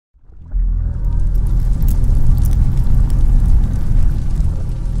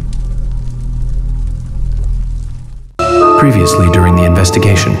Previously during the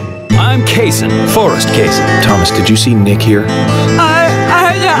investigation. I'm Kaysen, Forrest Kaysen. Thomas, did you see Nick here?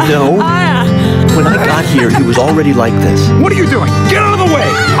 No. When I got here, he was already like this. What are you doing? Get out of the way!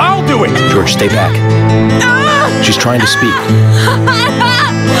 I'll do it! George, stay back. She's trying to speak.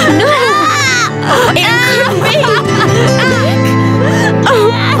 No! It couldn't be! Nick! Oh,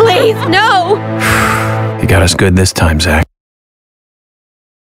 please, no! You got us good this time, Zach.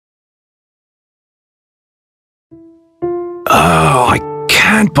 Oh, I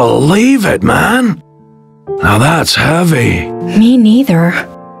can't believe it, man. Now that's heavy. Me neither.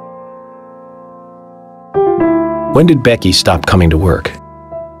 When did Becky stop coming to work?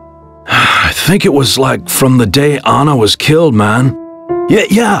 I think it was like from the day Anna was killed, man.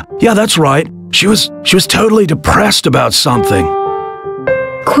 Yeah, that's right. She was totally depressed about something.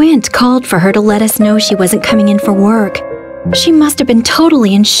 Quint called for her to let us know she wasn't coming in for work. She must have been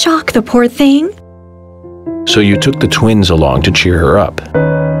totally in shock, the poor thing. So you took the twins along to cheer her up?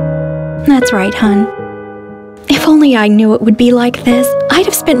 That's right, hon. If only I knew it would be like this, I'd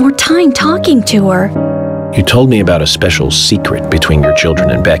have spent more time talking to her. You told me about a special secret between your children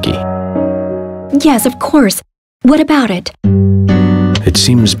and Becky. Yes, of course. What about it? It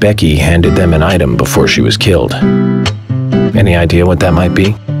seems Becky handed them an item before she was killed. Any idea what that might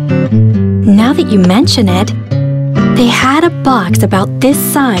be? Now that you mention it, they had a box about this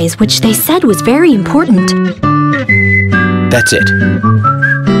size which they said was very important. That's it.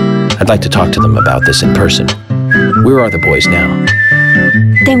 I'd like to talk to them about this in person. Where are the boys now?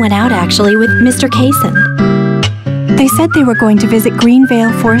 They went out actually with Mr. Kaysen. They said they were going to visit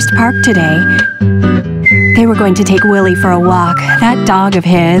Greenvale Forest Park today. They were going to take Willie for a walk, that dog of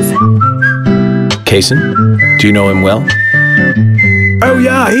his. Kaysen? Do you know him well? Oh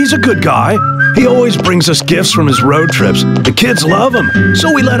yeah, he's a good guy. He always brings us gifts from his road trips. The kids love him,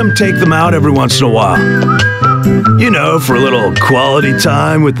 so we let him take them out every once in a while. You know, for a little quality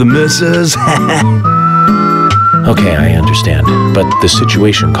time with the missus. Okay, I understand, but the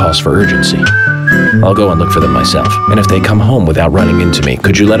situation calls for urgency. I'll go and look for them myself, and if they come home without running into me,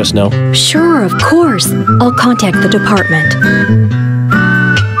 could you let us know? Sure, of course. I'll contact the department.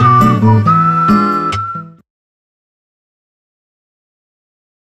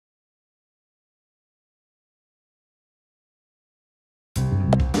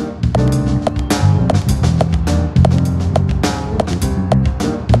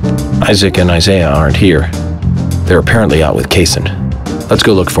 Isaac and Isaiah aren't here. They're apparently out with Kaysen. Let's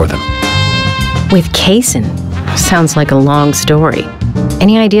go look for them. With Kaysen? Sounds like a long story.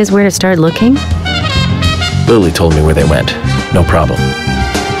 Any ideas where to start looking? Lily told me where they went. No problem.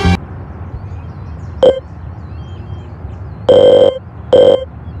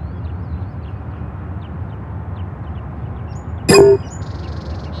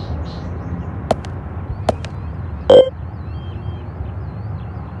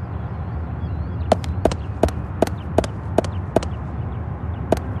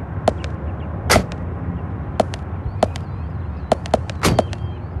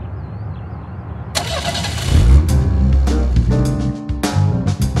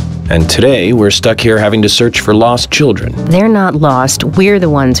 And today, we're stuck here having to search for lost children. They're not lost. We're the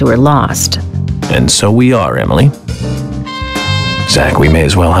ones who are lost. And so we are, Emily. Zach, we may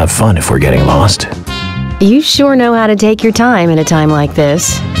as well have fun if we're getting lost. You sure know how to take your time in a time like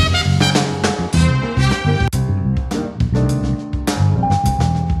this.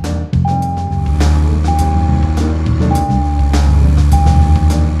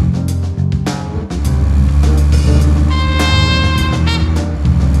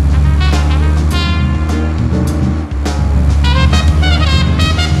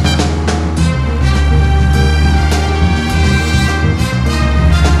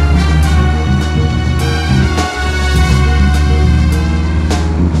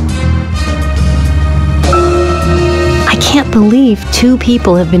 I can't believe 2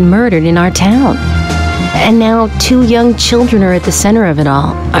 people have been murdered in our town. And now 2 young children are at the center of it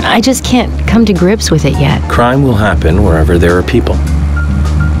all. I just can't come to grips with it yet. Crime will happen wherever there are people.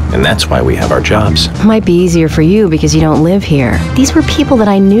 And that's why we have our jobs. Might be easier for you because you don't live here. These were people that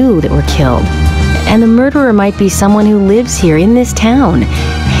I knew that were killed. And the murderer might be someone who lives here in this town.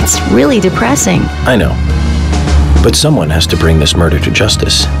 It's really depressing. I know. But someone has to bring this murder to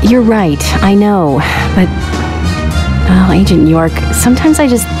justice. You're right, I know. But, oh, Agent York, sometimes I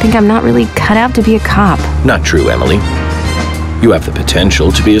just think I'm not really cut out to be a cop. Not true, Emily. You have the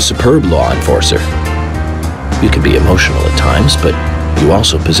potential to be a superb law enforcer. You can be emotional at times, but you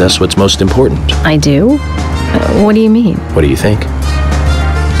also possess what's most important. I do? What do you mean? What do you think?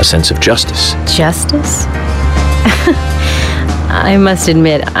 A sense of justice. Justice? I must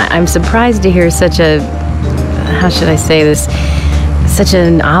admit, I'm surprised to hear such a how should I say this? Such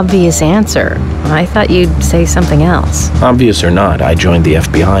an obvious answer. I thought you'd say something else. Obvious or not, I joined the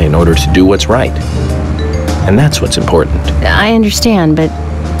FBI in order to do what's right. And that's what's important. I understand, but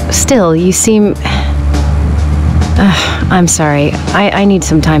still, you seem... I'm sorry. I need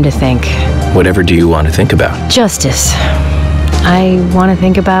some time to think. Whatever do you want to think about? Justice. I want to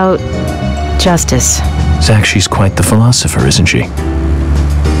think about justice. Zach, she's quite the philosopher, isn't she?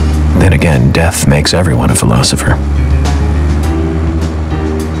 Then again, death makes everyone a philosopher.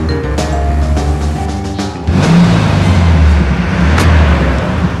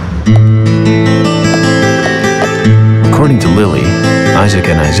 According to Lily, Isaac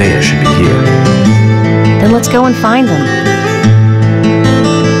and Isaiah should be here. Then let's go and find them.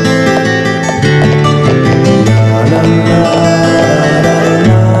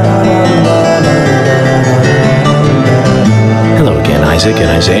 Hello again, Isaac and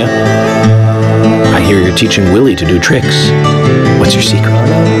Isaiah. I hear you're teaching Willie to do tricks. What's your secret?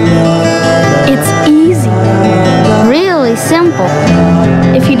 It's easy. Really simple.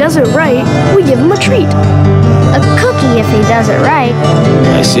 If he does it right, we give him a treat. A cookie if he does it right.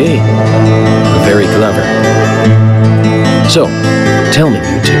 I see. Very clever. So, tell me,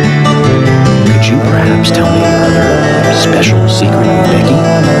 you two. Could you perhaps tell me your other special secret with Becky?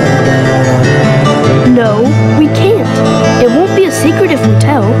 No, we can't. It won't be a secret if we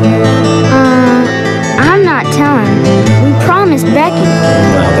tell. I'm not telling. We promised Becky.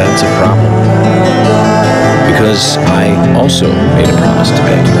 Well, that's a problem. Because I also made a promise to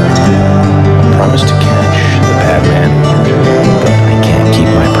Becky. A promise to catch the bad man. But I can't keep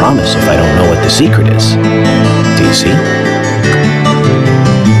my promise if I don't know what the secret is. Do you see?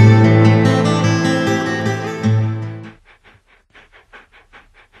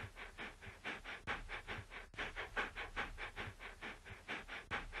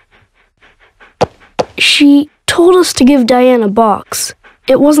 She told us to give Diane a box.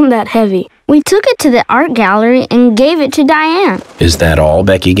 It wasn't that heavy. We took it to the art gallery and gave it to Diane. Is that all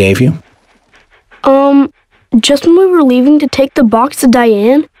Becky gave you? Just when we were leaving to take the box to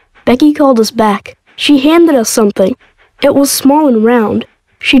Diane, Becky called us back. She handed us something. It was small and round.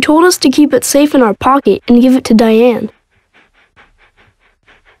 She told us to keep it safe in our pocket and give it to Diane.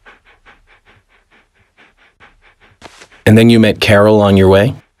 And then you met Carol on your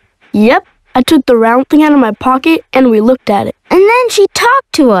way? Yep. I took the round thing out of my pocket and we looked at it. And then she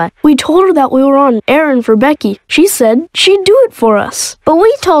talked to us. We told her that we were on an errand for Becky. She said she'd do it for us. But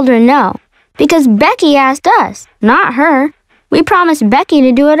we told her no, because Becky asked us, not her. We promised Becky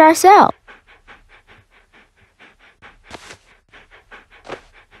to do it ourselves.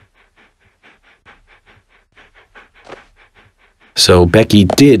 So Becky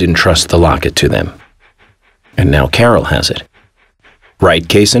did entrust the locket to them. And now Carol has it. Right,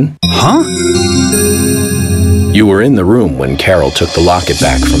 Kaysen? Huh? You were in the room when Carol took the locket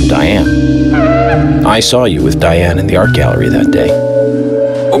back from Diane. I saw you with Diane in the art gallery that day.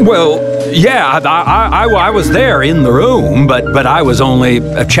 Well, yeah, I was there in the room, but I was only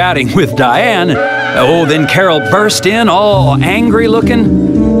chatting with Diane. Oh, then Carol burst in, all angry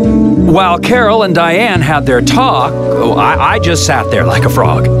looking. While Carol and Diane had their talk, I just sat there like a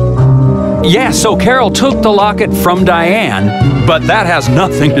frog. Yeah, so Carol took the locket from Diane, but that has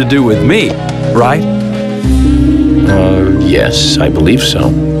nothing to do with me, right? Yes, I believe so.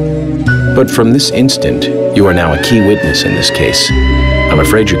 But from this instant, you are now a key witness in this case. I'm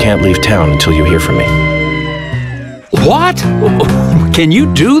afraid you can't leave town until you hear from me. What? Can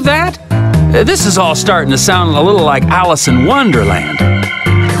you do that? This is all starting to sound a little like Alice in Wonderland.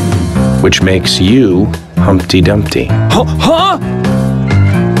 Which makes you Humpty Dumpty. Huh?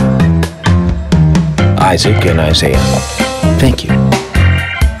 Isaac and Isaiah, thank you.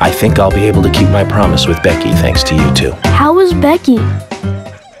 I think I'll be able to keep my promise with Becky thanks to you two. How is Becky?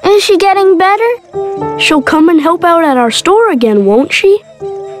 Is she getting better? She'll come and help out at our store again, won't she?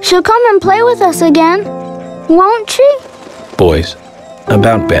 She'll come and play with us again, won't she? Boys,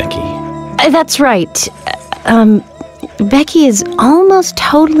 about Becky. That's right. Becky is almost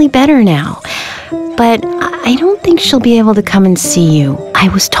totally better now. But I don't think she'll be able to come and see you. I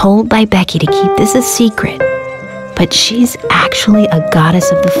was told by Becky to keep this a secret. But she's actually a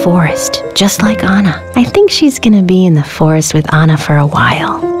goddess of the forest, just like Anna. I think she's gonna be in the forest with Anna for a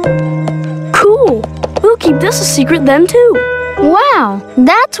while. Cool. We'll keep this a secret then, too. Wow,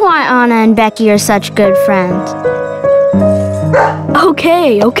 that's why Anna and Becky are such good friends.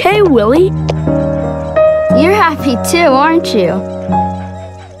 Okay, Willie. You're happy too, aren't you?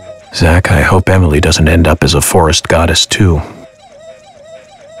 Zach, I hope Emily doesn't end up as a forest goddess, too.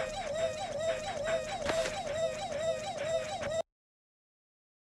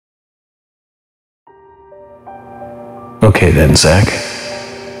 Okay then, Zach.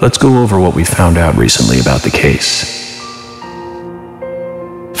 Let's go over what we found out recently about the case.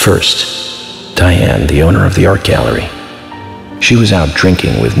 First, Diane, the owner of the art gallery. She was out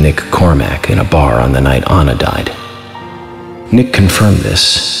drinking with Nick Cormack in a bar on the night Anna died. Nick confirmed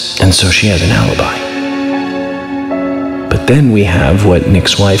this, and so she has an alibi. But then we have what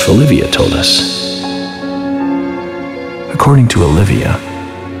Nick's wife Olivia told us. According to Olivia,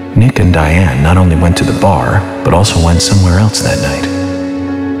 Nick and Diane not only went to the bar, but also went somewhere else that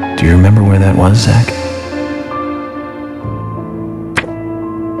night. Do you remember where that was, Zach?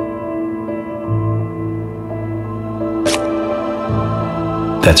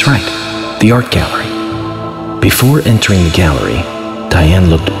 That's right, the art gallery. Before entering the gallery, Diane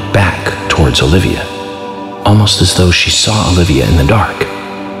looked back towards Olivia, almost as though she saw Olivia in the dark.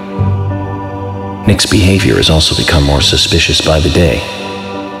 Nick's behavior has also become more suspicious by the day.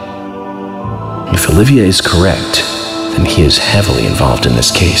 If Olivia is correct, then he is heavily involved in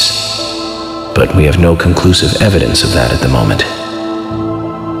this case. But we have no conclusive evidence of that at the moment.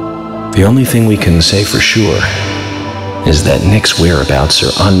 The only thing we can say for sure is that Nick's whereabouts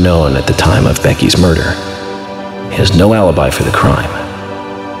are unknown at the time of Becky's murder. He has no alibi for the crime,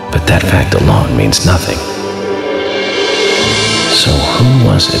 but that fact alone means nothing. So who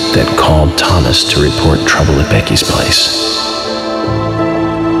was it that called Thomas to report trouble at Becky's place?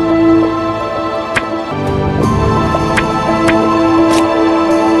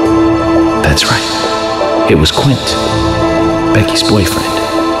 That's right. It was Quint, Becky's boyfriend.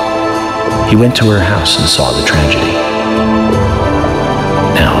 He went to her house and saw the tragedy.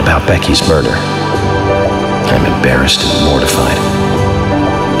 Now, about Becky's murder. I'm embarrassed and mortified.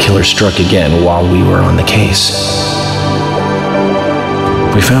 Killer struck again while we were on the case.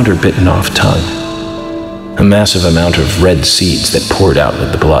 We found her bitten off tongue, a massive amount of red seeds that poured out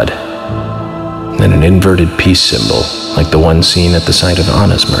with the blood, and an inverted peace symbol like the one seen at the site of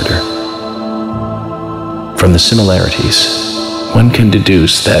Anna's murder. From the similarities, one can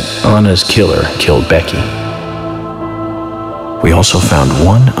deduce that Anna's killer killed Becky. We also found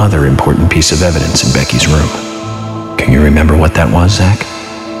one other important piece of evidence in Becky's room. Can you remember what that was, Zach?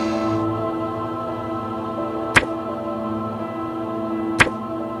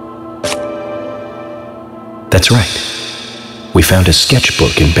 That's right. We found a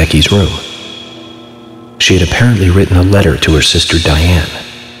sketchbook in Becky's room. She had apparently written a letter to her sister Diane.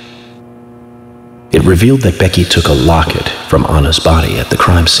 It revealed that Becky took a locket from Anna's body at the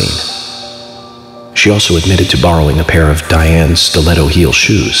crime scene. She also admitted to borrowing a pair of Diane's stiletto heel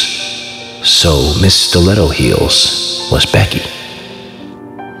shoes. So Miss Stiletto Heels was Becky.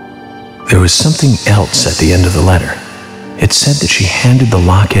 There was something else at the end of the letter. It said that she handed the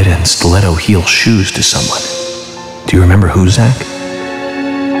locket and stiletto heel shoes to someone. Do you remember who, Zach?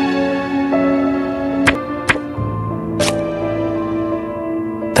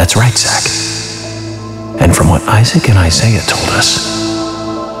 That's right, Zach. And from what Isaac and Isaiah told us,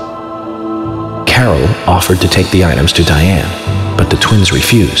 Carol offered to take the items to Diane, but the twins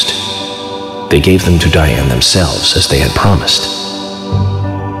refused. They gave them to Diane themselves, as they had promised.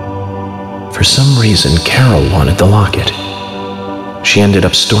 For some reason, Carol wanted the locket. She ended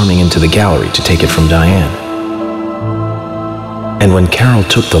up storming into the gallery to take it from Diane. And when Carol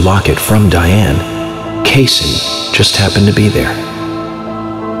took the locket from Diane, Kaysen just happened to be there.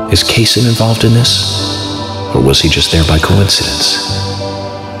 Is Kaysen involved in this? Or was he just there by coincidence?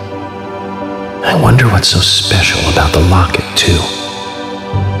 I wonder what's so special about the locket, too.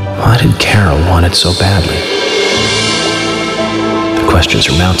 Why did Carol want it so badly? The questions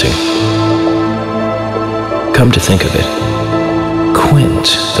are mounting. Come to think of it, Quint,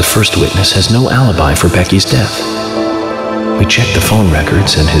 the first witness, has no alibi for Becky's death. We checked the phone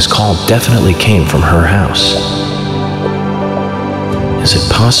records, and his call definitely came from her house. Is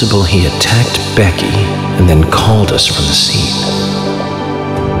it possible he attacked Becky and then called us from the scene?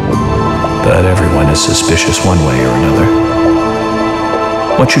 but everyone is suspicious one way or another.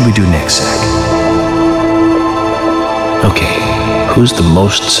 What should we do next, Zach? Okay, who's the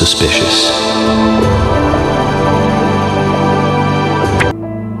most suspicious?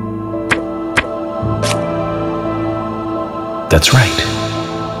 That's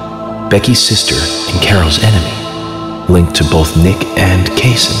right. Becky's sister and Carol's enemy, linked to both Nick and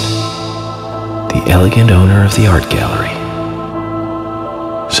Kaysen, the elegant owner of the art gallery.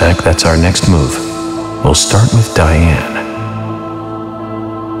 Zach, that's our next move. We'll start with Diane.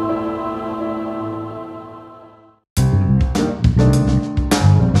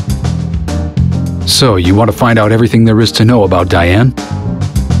 So, you want to find out everything there is to know about Diane?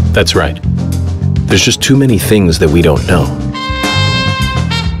 That's right. There's just too many things that we don't know.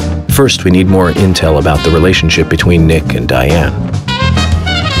 First, we need more intel about the relationship between Nick and Diane.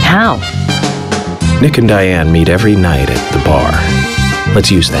 How? Nick and Diane meet every night at the bar. Let's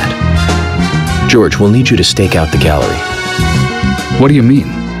use that. George, we'll need you to stake out the gallery. What do you mean?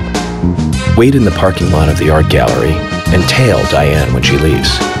 Wait in the parking lot of the art gallery and tail Diane when she leaves.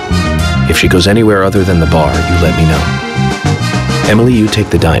 If she goes anywhere other than the bar, you let me know. Emily, you take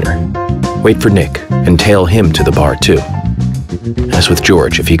the diner. Wait for Nick and tail him to the bar too. As with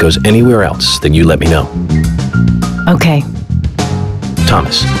George, if he goes anywhere else, then you let me know. Okay.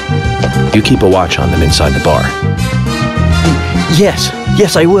 Thomas, you keep a watch on them inside the bar.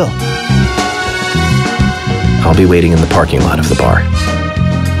 Yes, I will. I'll be waiting in the parking lot of the bar.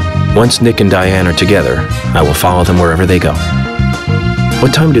 Once Nick and Diane are together, I will follow them wherever they go.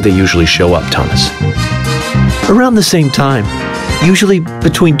 What time do they usually show up, Thomas? Around the same time. Usually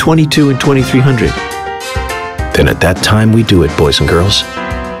between 22 and 2300. Then at that time we do it, boys and girls.